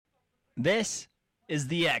This is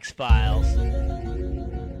the X-Files.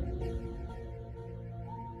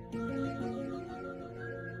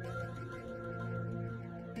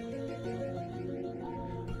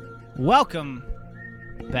 Welcome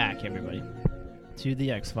back, everybody, to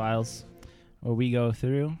the X-Files, where we go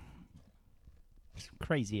through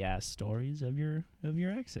crazy-ass stories of your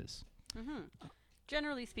exes. Mm-hmm.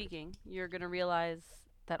 Generally speaking, you're going to realize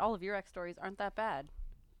that all of your ex stories aren't that bad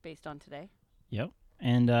based on today. Yep.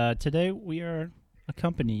 And today we are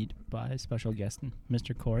accompanied by a special guest,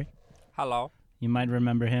 Mr. Corey. Hello. You might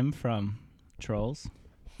remember him from Trolls.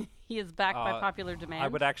 He is back by popular demand. I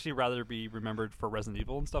would actually rather be remembered for Resident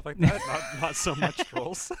Evil and stuff like that, not so much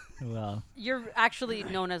Trolls. Well, You're actually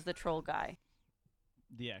known as the troll guy.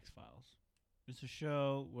 the X-Files. It's a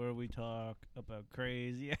show where we talk about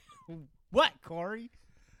crazy... What, Corey?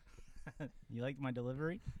 You like my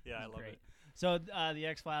delivery? Yeah, I love Great. it. So the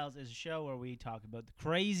X-Files is a show where we talk about the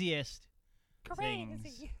craziest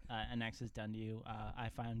things an ex has done to you. I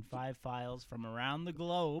find 5 files from around the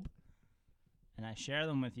globe, and I share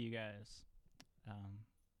them with you guys.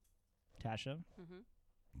 Tasha,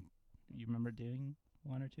 Mm-hmm. you remember doing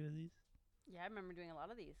 1 or 2 of these? Yeah, I remember doing a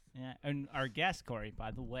lot of these. Yeah, and our guest, Corey,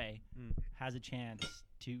 by the way, Mm. has a chance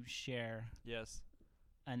to share Yes.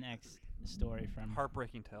 an ex story from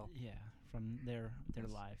Heartbreaking tale. yeah, from their Yes.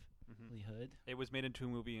 livelihood. Mhm. It was made into a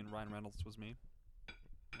movie, and Ryan Reynolds was me.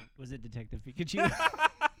 Was it Detective Pikachu?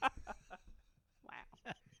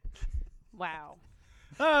 Wow. Wow.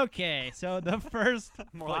 Okay, so the first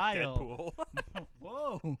More like file. Deadpool.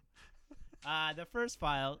 Whoa. The first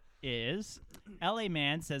file is LA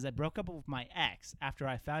man says I broke up with my ex after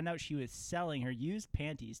I found out she was selling her used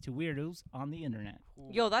panties to weirdos on the internet. Ooh.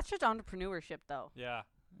 Yo, that's just entrepreneurship, though, Yeah.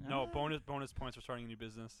 No, Ah, bonus points for starting a new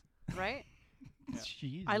business. right? Yeah.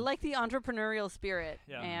 Jesus. I like the entrepreneurial spirit,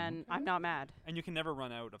 Yeah. and I'm not mad. And you can never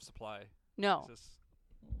run out of supply. No. It's just-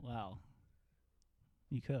 Well,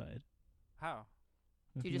 you could. how?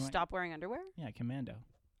 If Do you just went- stop wearing underwear? Yeah, commando.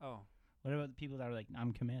 Oh. What about the people that are like,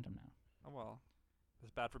 I'm commando now? Oh, well.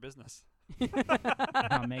 It's bad for business.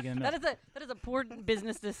 I'm making a That is a poor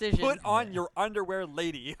business decision. Put on Yeah. your underwear,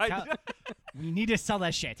 lady. Cal- We need to sell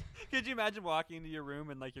that shit. Could you imagine walking into your room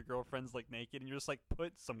and like your girlfriend's like naked and you're just like,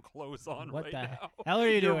 put some clothes on What right the now? hell are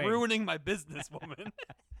you You're doing? ruining my business, woman.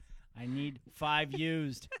 I need 5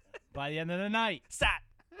 used by the end of the night. Sat.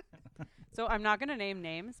 So I'm not going to name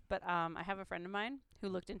names, but I have a friend of mine who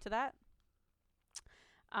looked into that.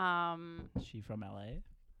 Is she from LA?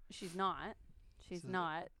 She's not. She's This is-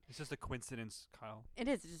 not. It's just a coincidence, Kyle. It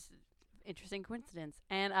is just interesting coincidence.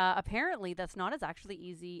 And apparently that's not as actually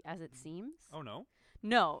easy as it seems. Oh no.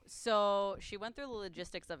 No. So she went through the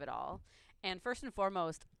logistics of it all. And first and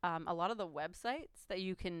foremost, a lot of the websites that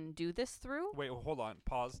you can do this through. Wait, hold on.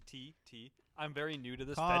 Pause. T. I'm very new to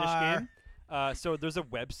this Car. fetish game. So there's a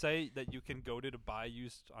website that you can go to buy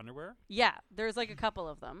used underwear. Yeah, there's like a couple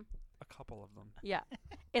of them. A couple of them. Yeah.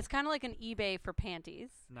 It's kind of like an eBay for panties.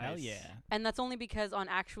 Nice. Hell yeah. And that's only because on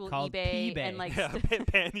actual Called eBay P-Bay. and like Yeah,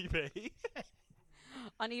 panty bay.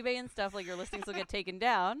 on eBay and stuff, like your listings will get taken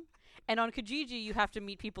down. And on Kijiji, you have to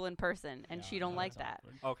meet people in person, and she don't like that.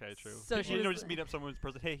 Okay, true. So you she know, was- just meet up someone's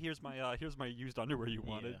person. Hey, here's my used underwear you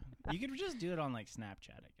wanted. You could just do it on like Snapchat,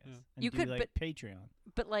 I guess. Yeah. And You do could, like Patreon.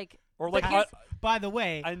 But like, Or But like here's- By the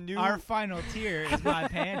way, a new our final tier is my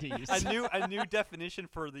panties. a new definition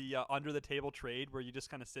for the under the table trade where you just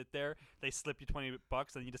kind of sit there. They slip you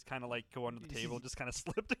 $20 and you just kind of like go under the table and just kind of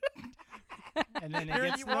slip it. And then Here it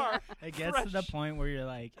gets you to, are, it gets to the fresh. point where you're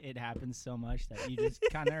like, it happens so much that you just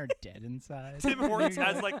kind of are dead inside. Tim Hortons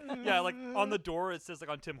has like like on the door it says like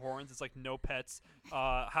on Tim Hortons it's like no pets,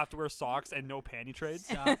 have to wear socks and no panty trades.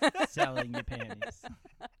 Stop selling your panties.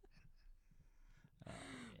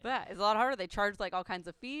 but yeah, it's a lot harder. They charge like all kinds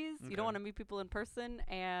of fees. You Okay. don't want to meet people in person,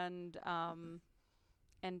 and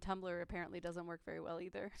Tumblr apparently doesn't work very well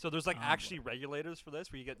either. So there's like Oh, actually regulators for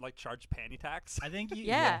this where you get like charged panty tax. I think you.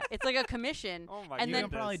 Yeah, it's like a commission. Oh my And You then-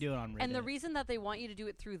 can probably do it on Reddit. And the reason that they want you to do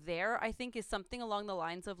it through there, I think, is something along the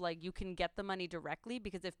lines of like you can get the money directly,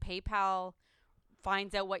 because if PayPal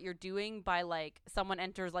finds out what you're doing by like someone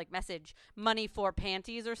enters like message money for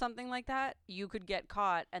panties or something like that, you could get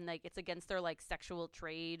caught, and like it's against their like sexual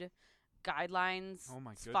trade guidelines. Oh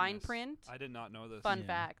my Fine goodness. print. I did not know this. Fun Yeah.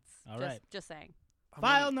 facts. All just, right. just saying. I'm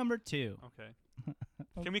File gonna- number 2. Okay.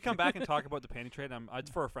 Can we come back and talk about the panty trade? It's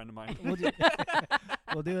for a friend of mine. We'll do,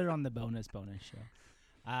 we'll do it on the bonus show.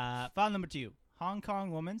 File number 2. Hong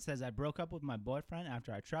Kong woman says I broke up with my boyfriend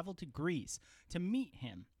after I traveled to Greece to meet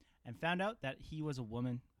him and found out that he was a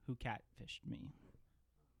woman who catfished me.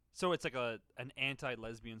 So it's like an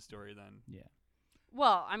anti-lesbian story then. Yeah.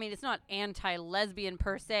 Well, I mean, it's not anti-lesbian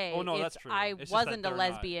per se. Oh, no, it's that's true. I It's just that wasn't a they're not,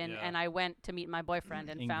 lesbian, yeah. and I went to meet my boyfriend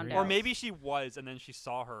and found Ingrid. out. Or maybe she was, and then she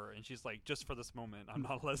saw her, and she's like, just for this moment, I'm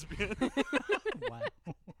not a lesbian. Wow.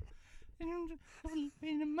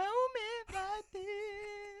 In a moment like this.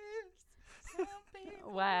 some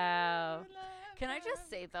people Wow. love Can I just us.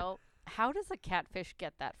 say though, how does a catfish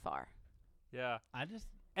get that far? Yeah. I just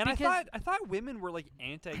And Because- I thought women were like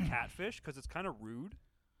anti-catfish because it's kind of rude,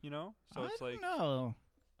 you know? So I it's like, don't know.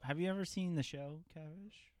 Have you ever seen the show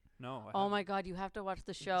Catfish? no. I Oh my haven't. God, you have to watch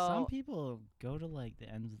the Some show. people go to like the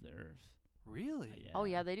ends of the earth. Really? Oh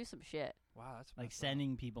yeah, they do some shit. Wow, that's Like messed up.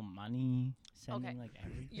 sending people money, sending like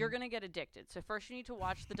everything. You're gonna get addicted. So first you need to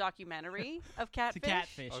watch the documentary of to catfish,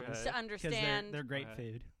 catfish Okay. to 'cause understand, they're great Right.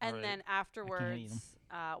 food. and Alright. then eat afterwards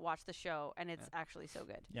watch the show, and it's actually so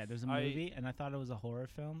good. Yeah, there's a I- movie, and I thought it was a horror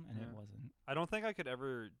film, and it Yeah. wasn't. I don't think I could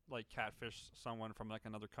ever like catfish someone from like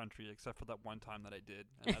another country except for that one time that I did,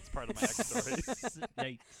 and that's part of my ex story.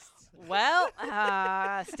 Yikes. Well,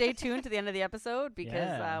 stay tuned to the end of the episode because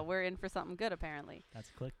Yeah. we're in for something good apparently. That's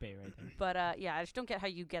clickbait right there. But yeah, I just don't get how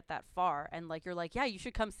you get that far, and like you're like, yeah, you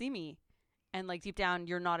should come see me, and like deep down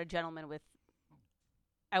you're not a gentleman with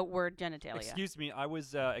outward genitalia. Excuse me, I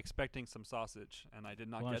was expecting some sausage, and I did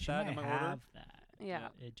not well, get she that might in my order. have that. Yeah,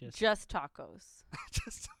 It just just tacos.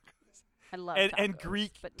 Just I love and tacos,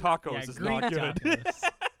 Greek but not- tacos yeah, is Greek not good. tacos.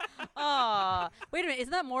 Aw, wait a minute,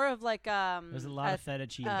 isn't that more of like There's a lot of feta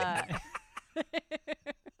cheese. in uh, it.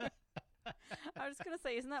 I was gonna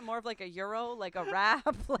say, isn't that more of like a euro, like a wrap?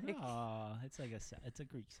 Like, Oh, it's like it's a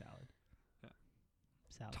Greek salad. Yeah.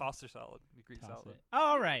 Salad. Tosser salad, Greek Toss salad. it.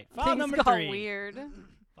 All right, file things number got 3. weird.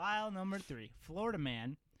 File number 3. Florida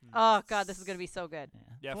man. Oh God, this is gonna be so good.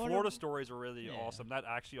 Yeah, Florida stories are really Yeah. awesome. That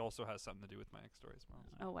actually also has something to do with my ex story as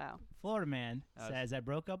well. Oh wow. Florida man That's- says I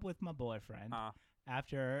broke up with my boyfriend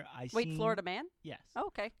after I Wait, seen Florida man? Yes. Oh,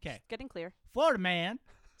 okay. 'Kay. Just getting clear. Florida man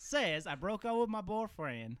says I broke up with my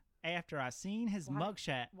boyfriend after I seen his Why-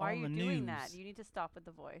 mugshot Why are on you the doing news. that? You need to stop with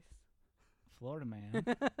the voice. Florida man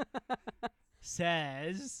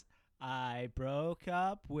says I broke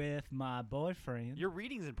up with my boyfriend. Your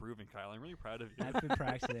reading's improving, Kyle. I'm really proud of you. I've been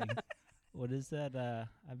practicing. What is that?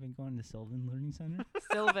 I've been going to Sylvan Learning Center.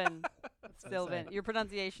 Sylvan. what I Sylvan. said. Your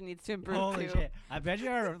pronunciation needs to improve Holy too. shit! I bet you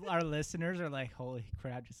our listeners are like, "Holy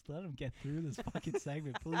crap! Just let them get through this fucking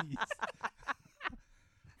segment, please."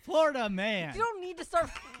 Florida man. You don't need to start.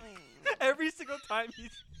 every single time he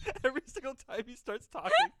starts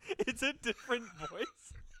talking, it's a different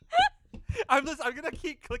voice. I'm gonna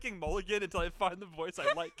keep clicking mulligan until I find the voice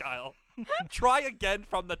I like, Kyle. Try again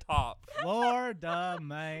from the top. Florida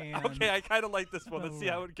man. Okay, I kind of like this one. Let's see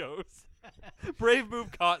how it goes. Brave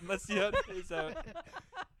move, Cotton. Let's see how it plays out.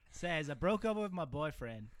 Says I broke up with my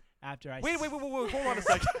boyfriend after I. Wait. Hold on a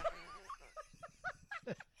second.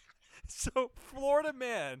 So, Florida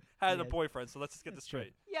man had a Yes. boyfriend. So let's just get this That's true.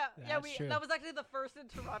 straight. Yeah, That's true. that was actually the first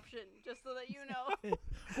interruption, just so that you know.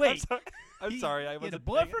 Wait. I'm sorry. I he had wasn't a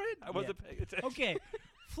boyfriend? I wasn't paying attention. Okay,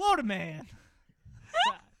 Florida man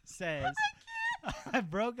says I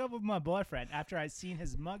broke up with my boyfriend after I seen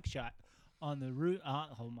his mugshot on the route.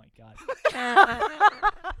 Oh my god!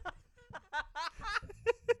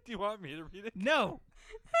 Do you want me to read it? No,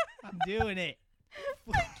 I'm doing it.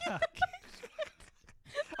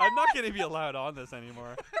 I'm not going to be allowed on this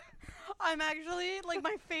anymore. I'm actually like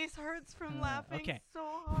my face hurts from laughing okay. so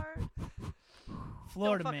hard.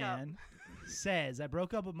 Florida fuck up. man says I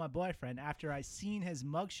broke up with my boyfriend after I seen his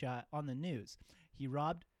mugshot on the news. He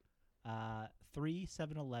robbed 3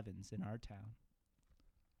 7-Elevens in our town.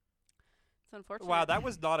 It's unfortunate. Wow, that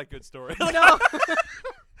was not a good story. No.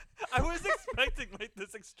 I was expecting like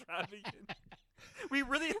this extravagant. We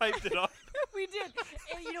really hyped it up. We did.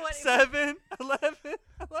 And you know what? 7, 11.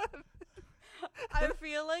 I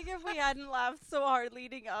feel like if we hadn't laughed so hard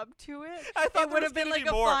leading up to it, I thought it there would was have been gonna like be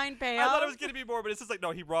a more. fine I payoff. thought it was going to be more, but it's just like,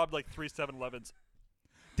 no, he robbed like 3 7-Elevens.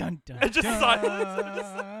 Dun dun. And just dun.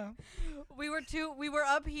 silence. We were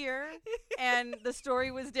up here, and the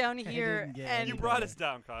story was down here, didn't get and You any brought better. us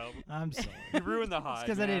down, Kyle. I'm sorry. You ruined the high.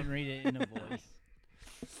 because I man. didn't read it in a voice.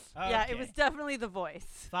 yeah, it Okay. was definitely the voice.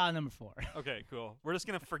 File number 4. Okay, cool. We're just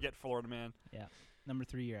going to forget Florida man. Number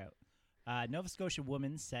 3, you're out. Nova Scotia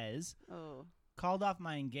woman says Oh, called off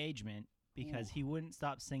my engagement because he wouldn't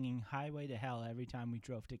stop singing Highway to Hell every time we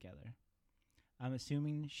drove together. I'm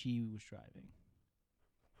assuming she was driving.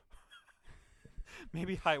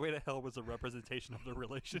 Maybe Highway to Hell was a representation of the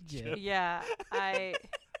relationship. yeah.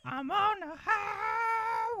 I'm on the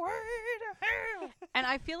highway to hell. And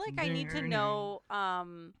I feel like I need to know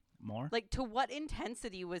more. Like, to what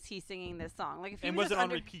intensity was he singing this song? Like, if he And was was just it on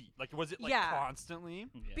under- repeat? Like, was it like Yeah. constantly?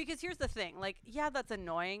 Yeah. Because here's the thing, like, yeah, that's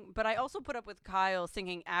annoying, but I also put up with Kyle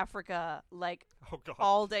singing Africa like Oh god.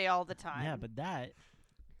 all day, all the time. Yeah, but that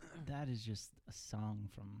is just a song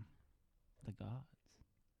from the gods.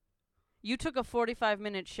 You took a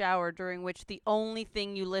 45-minute shower during which the only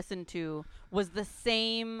thing you listened to was the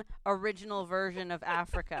same original version of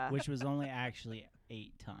Africa. Which was only actually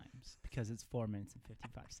 8 times because it's 4 minutes and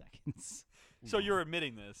 55 seconds. So you're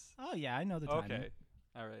admitting this? Oh yeah, I know the timing. Okay.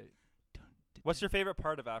 All right. What's your favorite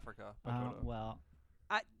part of Africa? Dakota? Well,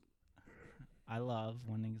 I- I love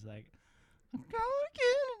when he's like, I'm gonna get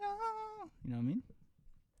it on. You know what I mean?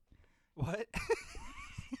 What?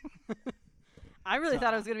 I really So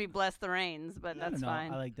thought it was going to be Bless the Rains, but I that's don't know.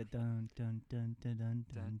 fine. I like the dun dun dun dun dun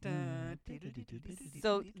dun dun.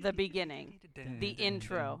 So, the beginning. The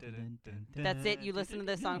intro. That's it? You listen to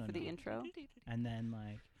this song for the intro? And then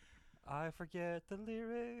like, I forget the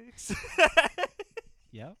lyrics.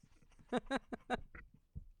 yep.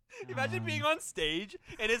 Imagine being on stage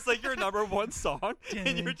and it's like your number one song,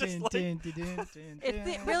 and you're just like, Realistically,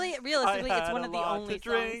 I it's had one a of the lot only to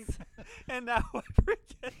drink. songs. and now I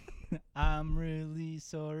forget. I'm really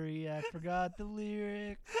sorry, I forgot the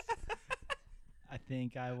lyrics. I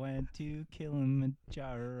think I went to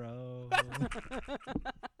Kilimanjaro. I'm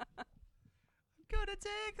gonna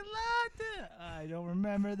take a lot. I don't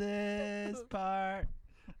remember this part.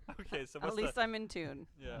 Okay, so At what's least the? I'm in tune.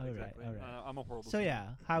 Yeah, All right, exactly. all right. I'm a horrible. So singer. yeah,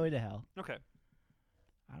 Highway to Hell. Okay.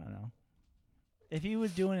 I don't know. If he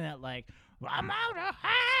was doing it like, I'm out of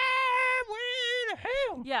highway to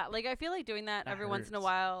hell. Yeah, like, I feel like doing that That every once in a hurts.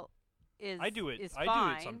 while is I do it. is I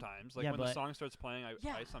fine. do it sometimes. Like Yeah, when the but- song starts playing, I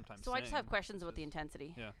Yeah. sometimes. So I just sing. have questions about the It's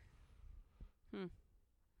intensity. Yeah.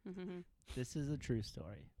 This is a true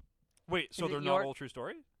story. Wait, so Is it they're your- not all true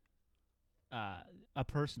story? A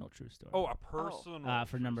personal true story. Oh, a personal.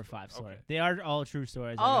 For true number story. 5, sorry. Okay. They are all true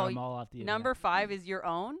stories. I Oh, got them all off the internet. Number 5 is your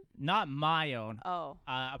own? Not my own. Oh.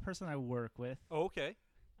 A person I work with. Oh, okay.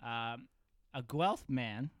 A Guelph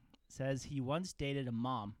man says he once dated a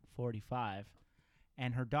mom, 45,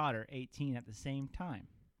 and her daughter, 18, at the same time.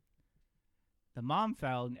 The mom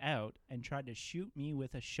found out and tried to shoot me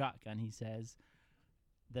with a shotgun, he says.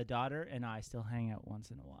 The daughter and I still hang out once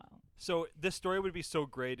in a while. So this story would be so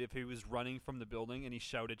great if he was running from the building and he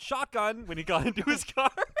shouted "shotgun" when he got into his car.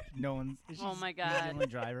 No one's. Oh my He's God. the only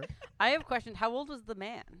driver. I have a question. How old was the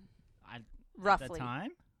man? At Roughly. the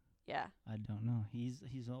time, Yeah. I don't know. He's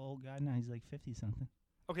an old guy now. He's like 50 something.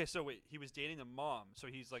 Okay, so wait, he was dating the mom, so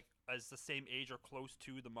he's like as the same age or close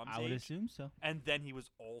to the mom's I would age, assume so. and then he was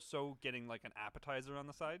also getting like an appetizer on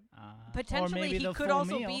the side. Or Potentially, maybe he the could full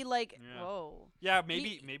also meal. be like, Yeah. whoa. Yeah, maybe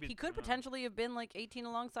He could I don't know. potentially have been like 18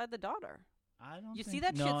 alongside the daughter. I don't. You see think-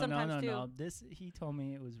 that shit no, sometimes, no, too. No, This he told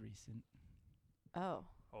me it was recent. Oh.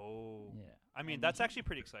 Oh, Yeah. I mean And that's he- actually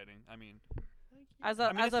pretty exciting. I mean, As a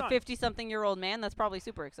I mean, it's not- 50-something-year-old man, that's probably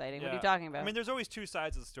super exciting. What are you Yeah. talking about? I mean, there's always two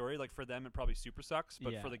sides of the story. Like for them, it probably super sucks,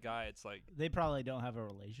 but Yeah. for the guy, it's like, They probably don't have a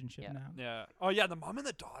relationship Yeah. now. yeah. Oh yeah, the mom and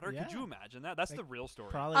the daughter. Could you Yeah. imagine that? That's Like, the real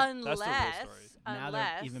story. Probably That's the real unless, story. now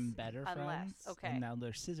unless, they're even better unless, friends. okay. And now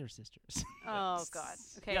they're scissor sisters. Oh God.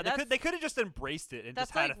 Okay, yeah, that's they could have just embraced it and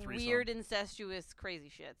that's just had like a threesome. weird incestuous crazy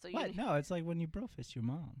shit. So you What? No, it's like when you bro fist your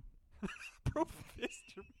mom. Bro,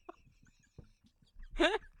 fist your-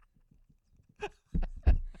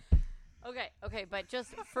 Okay, but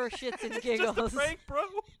just for shits and It's giggles. just a prank, bro.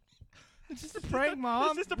 It's just a prank,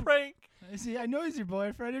 mom. It's just a prank. See, I know he's your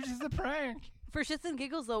boyfriend. It's just a prank. For shits and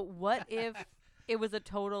giggles though, what if it was a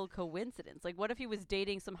total coincidence? Like what if he was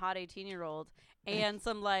dating some hot 18-year-old and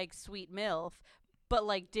some like sweet MILF, but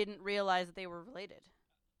like didn't realize that they were related?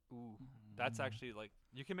 Ooh, that's actually like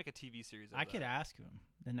you can make a TV series. Out I of could that. ask him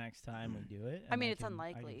the next time we do it. I and mean, it's can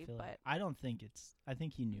unlikely, fill it. but- I don't think it's. I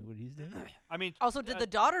think he knew what he's doing. I mean, Also, did the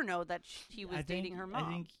daughter know that he was I dating think- her mom? I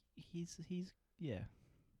think he's yeah.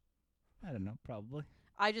 I don't know, probably.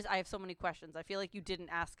 I have so many questions. I feel like you didn't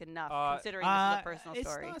ask enough, considering this is a personal it's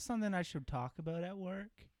story. not something I should talk about at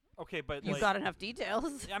work. okay, but You've like, got enough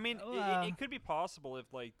details. I mean, Well, it could be possible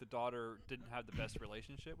if like the daughter didn't have the best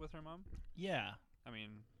relationship with her mom. Yeah. I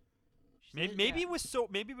mean, She maybe did- maybe yeah. it was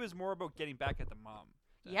maybe it was more about getting back at the mom.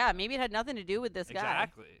 Yeah, maybe it had nothing to do with this guy.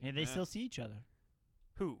 Exactly. Yeah, they Yeah. still see each other.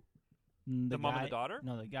 Who? The mom and the guy- daughter?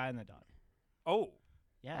 No, the guy and the daughter. Oh,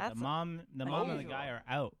 Yeah, That's the mom and the guy unusual. are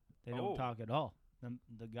out. They don't Oh. talk at all.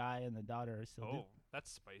 The guy and the daughter are still. oh,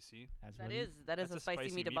 that's spicy. That's That what is That's a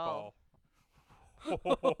spicy meatball.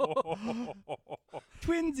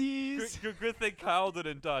 twinsies. Good thing Kyle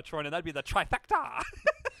didn't join in. That'd be the trifecta.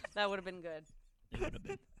 That would have been good. It would have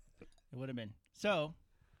been. It would have been. So,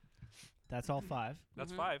 that's all 5.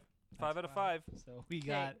 That's Mhm. 5. 5 out of 5. So we 'Kay.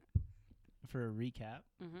 got, for a recap,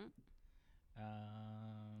 Mm-hmm.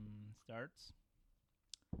 starts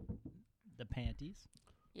the panties.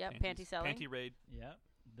 Yep. Panties. Panty selling. Panty raid. Yep.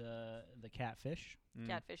 The catfish. Mm.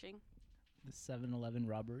 Catfishing. The 7-Eleven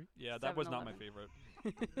robbery. Yeah, that was not my 7-Eleven.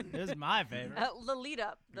 favorite. This is my favorite. The lead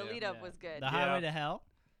up. The Yeah. lead up Yeah. was good. The Highway to Hell.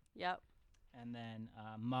 Yep. And then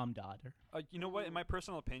Mom Daughter. You know what? In my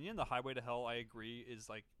personal opinion, the Highway to Hell, I agree, is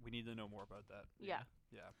like we need to know more about that. Yeah.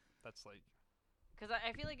 Yeah, that's like Because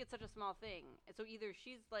I feel like it's such a small thing. So either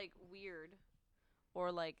she's like weird,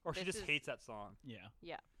 or like or she this just is- hates that song. Yeah.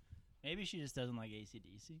 Yeah. Maybe she just doesn't like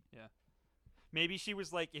AC/DC. Maybe she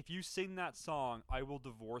was like, if you sing that song, I will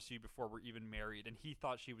divorce you before we're even married. And he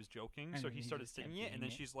thought she was joking, And so then he he started just kept singing it, and doing then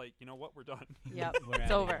it. she's like, you know what, we're done. Yep. We're It's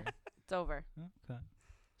outta over. here. It's over. Okay.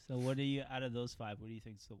 So what do you, out of those 5, what do you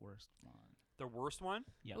think's the worst one? The worst one?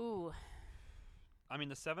 Yep. Ooh. I mean,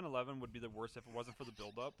 the 7-Eleven would be the worst if it wasn't for the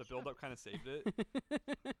build-up. The build-up kind of saved it.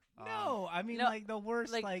 No, I mean No, like the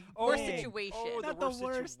worst, like, like worst thing. situation. Oh, Not the the worst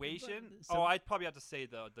worst, situation? but- so- Oh, I'd probably have to say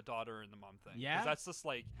the daughter and the mom thing. 'Cause Yeah? that's just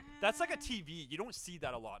like, that's like a TV. You don't see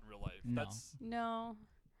that a lot in real life. No. That's No.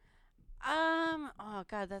 Oh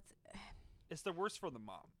God, that's It's the worst for the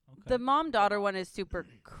mom. Okay. the mom daughter one is super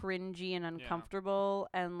cringy and uncomfortable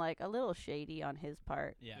and like a little shady on his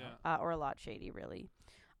part, yeah. or a lot shady really.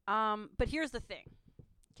 But here's the thing,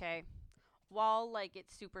 okay? While like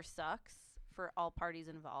it super sucks for all parties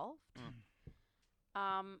involved,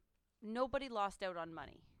 nobody lost out on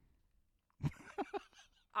money.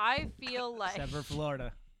 I feel like Except for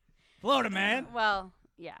Florida. Florida, man. Well,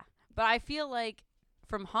 yeah. But I feel like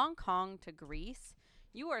from Hong Kong to Greece,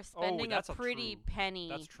 you are spending that's a a pretty true- penny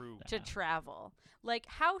That's true. to Yeah. travel. Like,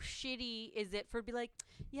 how shitty is it for be like,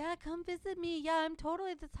 yeah, come visit me. Yeah, I'm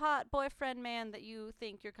totally this hot boyfriend man that you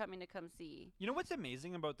think you're coming to come see. You know what's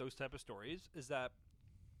amazing about those type of stories is that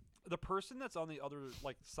the person that's on the other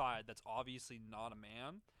like side that's obviously not a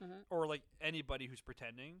man Mhm. or like anybody who's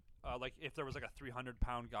pretending like if there was like a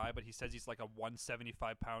 300-pound guy but he says he's like a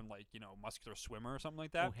 175-pound like muscular swimmer or something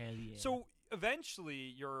like that. Oh hell yeah. So eventually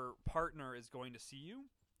your partner is going to see you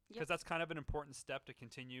because Yep. that's kind of an important step to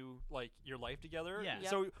continue like your life together. Yeah. Yep.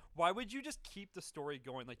 So why would you just keep the story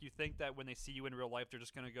going? Like you think that when they see you in real life they're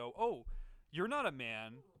just going to go, "Oh, you're not a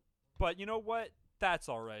man." But you know what? That's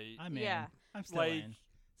all right. I'm in. Yeah. I'm still Like- in.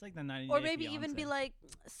 It's like the 90 Or Day maybe even be Fiancé. like,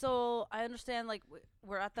 so I understand, like,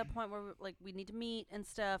 we're at that point where, like, we need to meet and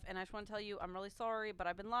stuff, and I just want to tell you I'm really sorry, but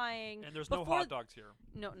I've been lying. And there's no Before hot dogs here.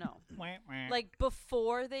 No. Wah, wah. Like,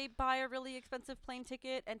 before they buy a really expensive plane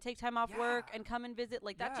ticket and take time off work Yeah. and come and visit,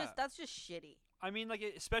 like, Yeah. that's just shitty. I mean, like,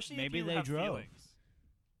 especially Maybe if you they have drove. feelings.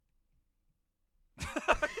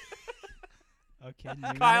 Okay,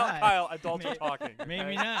 maybe Kyle, not. Kyle, adults are May- talking. Maybe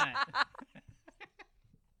okay? not.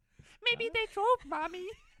 Maybe they drove, mommy.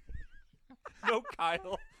 No,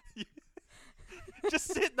 Kyle. Just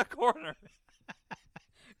sit in the corner.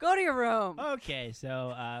 Go to your room. Okay,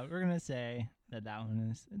 so we're gonna say that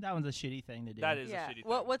one's a shitty thing to do. That is yeah. a shitty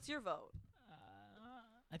thing. What's your vote?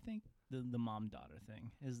 I think the mom daughter thing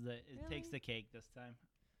is it takes Really? the cake this time.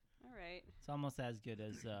 All right. It's almost as good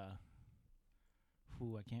as I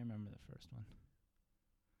can't remember the first one.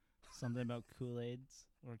 Something about Kool-Aids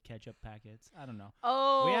or ketchup packets. I don't know.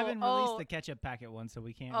 Oh, We haven't released the ketchup packet one, so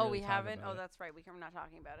we can't. Oh, really we talk haven't. about Oh, it. that's right. We're not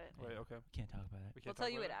talking about it. Wait, okay. Can't talk about it. We We'll can't tell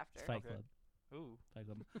talk you about it after. It's Fight Okay. Club. Ooh. Fight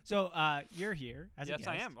Club. So you're here as a Yes, guest.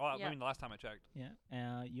 I am. Well, Yeah. I mean, the last time I checked.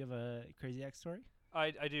 Yeah. You have a Crazy Ex story? I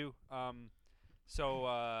do.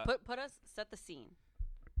 So Put us set the scene.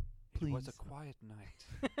 it was a Please. quiet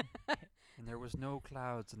night, and there was no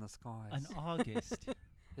clouds in the skies. An August.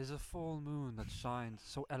 There's a full moon that shined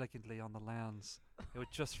so elegantly on the lands. It was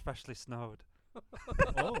just freshly snowed.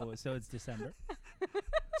 Oh, so it's December.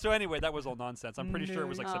 So anyway, that was all nonsense. I'm pretty sure it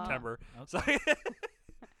was like No. September. Okay. So,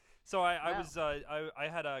 so I Wow. was I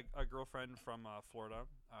had a girlfriend from Florida.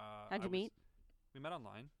 How'd you meet? We met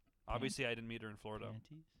online. Obviously, I didn't meet her in Florida.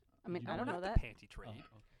 Panties? I mean, You I don't Not know the that. panty trade. Oh,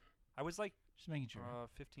 okay. I was like Just making sure.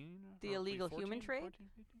 15. The or illegal 14, human trade? 14,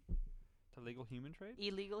 15? The legal human trade?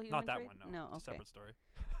 Illegal human Not that trade? one. No, No. it's a Okay. separate story.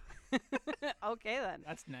 Okay then.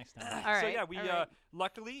 That's next time. All So right, yeah, we all right.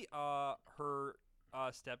 luckily her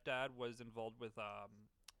stepdad was involved with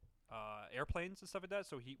airplanes and stuff like that,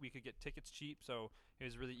 so we could get tickets cheap. So it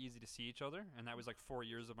was really easy to see each other, and that was like 4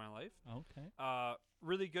 years of my life. Okay.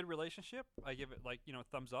 Really good relationship. I give it like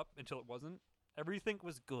thumbs up until it wasn't. Everything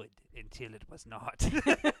was good until it was not.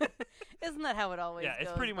 Isn't that how it always Yeah, goes?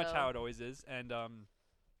 it's pretty much though? how it always is. And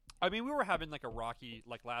I mean, we were having like a rocky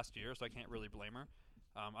like last year, so I can't really blame her.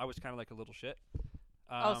 I was kind of like a little shit.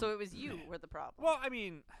 Oh, so it was you were the problem. Well, I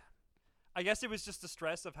mean, I guess it was just the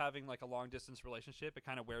stress of having like a long distance relationship. It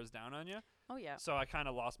kind of wears down on you. Oh yeah. So I kind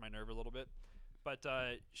of lost my nerve a little bit. But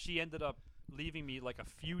she ended up leaving me like a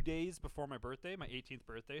few days before my birthday, my 18th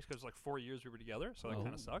birthday, because like 4 years we were together. So that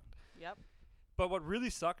kind of sucked. Yep. But what really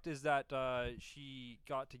sucked is that she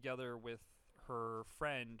got together with her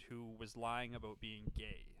friend who was lying about being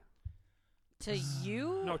gay. To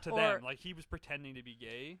you? No, to them. Like he was pretending to be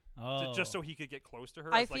gay, just so he could get close to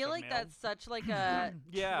her. I as, feel like like that's such like a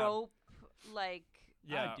trope. Like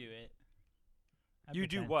I'd do it. You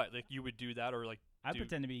do what? Like you would do that, or like I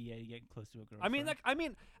pretend to be gay to get close to a girl. I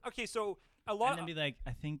mean, okay, so a lot. And then be like,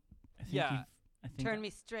 I think. Yeah. Turn me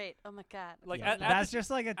straight. Oh my god. Like that's just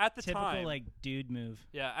like a at the typical time, like dude move.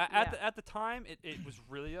 Yeah. At the time, it was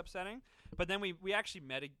really upsetting. But then we actually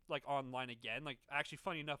met like online again. Like actually,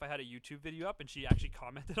 funny enough, I had a YouTube video up and she actually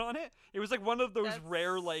commented on it. It was like one of those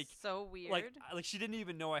rare like so weird. Like she didn't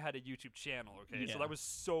even know I had a YouTube channel. Okay, Yeah. so that was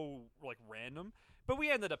so like random. But we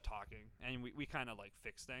ended up talking and we kind of like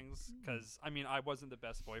fixed things because I mean I wasn't the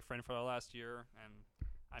best boyfriend for the last year and.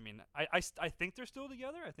 I mean, I think they're still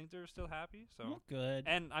together. I think they're still happy. So good.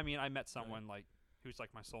 And I mean, I met someone like who's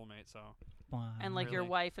like my soulmate. So and like your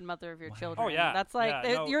wife and mother of your children. Oh yeah, that's like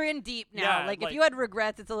you're in deep now. Yeah, like if you had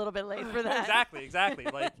regrets, it's a little bit late for that. Exactly.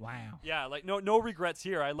 Like wow. Yeah, like no regrets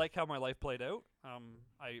here. I like how my life played out.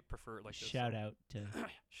 I prefer it like this. Shout out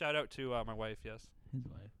to my wife. Yes. His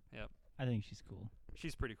wife. Yep. I think she's cool.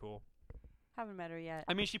 She's pretty cool. Haven't met her yet.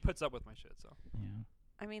 I mean, she puts up with my shit. So. Yeah.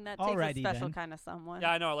 I mean, that takes a special kind of someone.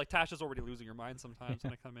 Yeah, I know. Like, Tasha's already losing her mind sometimes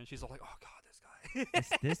when I come in. She's all like, oh, God, this guy.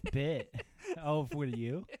 this bit. Oh, for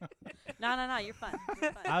you? No. You're fine.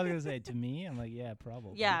 I was going to say, to me, I'm like, yeah,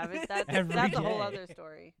 probably. Yeah, but that's a whole other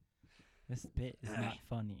story. This bit is not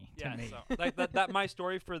funny to me. So, like, that my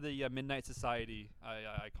story for the Midnight Society,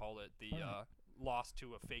 I call it the lost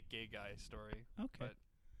to a fake gay guy story. Okay. But,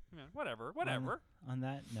 yeah, whatever. On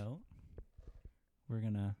that note, we're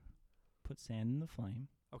going to put sand in the flame.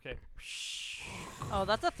 Okay. Oh,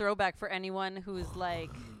 that's a throwback for anyone who's like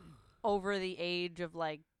over the age of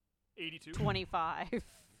like 82, 25.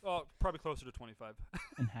 Oh, probably closer to 25.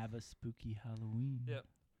 And have a spooky Halloween. Yep.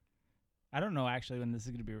 I don't know actually when this is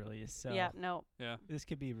going to be released. So yeah, no. Yeah. This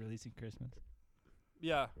could be releasing Christmas.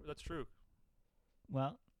 Yeah, that's true.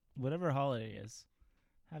 Well, whatever holiday is,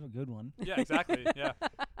 have a good one. Yeah, exactly. Yeah.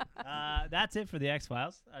 That's it for the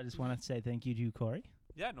X-Files. I just want to say thank you to Corey.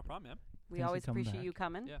 Yeah, no problem, man. We always appreciate back. you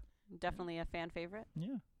coming. Yeah. Definitely a fan favorite.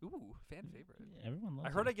 Yeah. Ooh, fan favorite. Yeah, everyone loves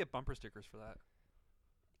I heard it. I get bumper stickers for that.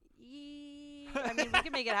 I mean, we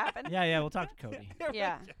can make it happen. Yeah, we'll talk to Cody.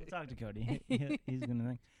 Yeah. We'll talk to Cody. He's going to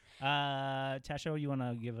think. Tasha, you want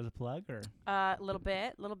to give us a plug or? A little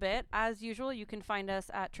bit. As usual, you can find us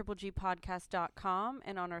at triplgpodcast.com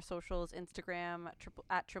and on our socials, Instagram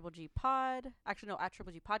at triplgpod. Actually, no, at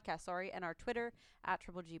triplgpodcast, sorry. And our Twitter at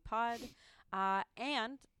triplgpod.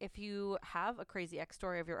 And if you have a crazy X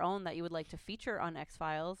story of your own that you would like to feature on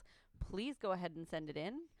X-Files, please go ahead and send it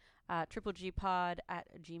in.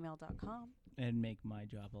 triplgpod@gmail.com. And make my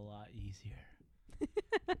job a lot easier.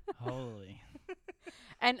 Holy.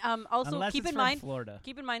 And also Unless keep it's in from mind Florida.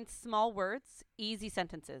 Keep in mind small words, easy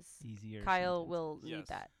sentences. Easier. Kyle sentence. will need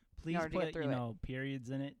that. Please order to get put through periods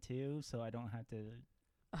in it too, so I don't have to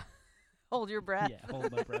hold your breath. Yeah,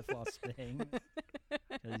 hold my breath while spitting.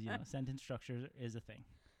 Because sentence structure is a thing.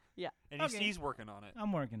 Yeah. And he's working on it.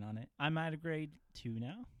 I'm working on it. I'm at a grade 2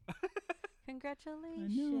 now.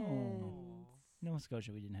 Congratulations. I know. Nova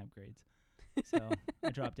Scotia, we didn't have grades. So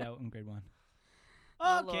I dropped out in grade 1.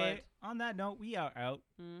 Oh, Okay. Lord. On that note, we are out.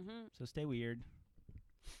 Mm-hmm. So stay weird.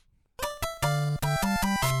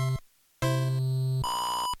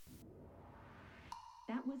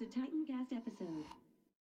 That was a Titan Cast episode.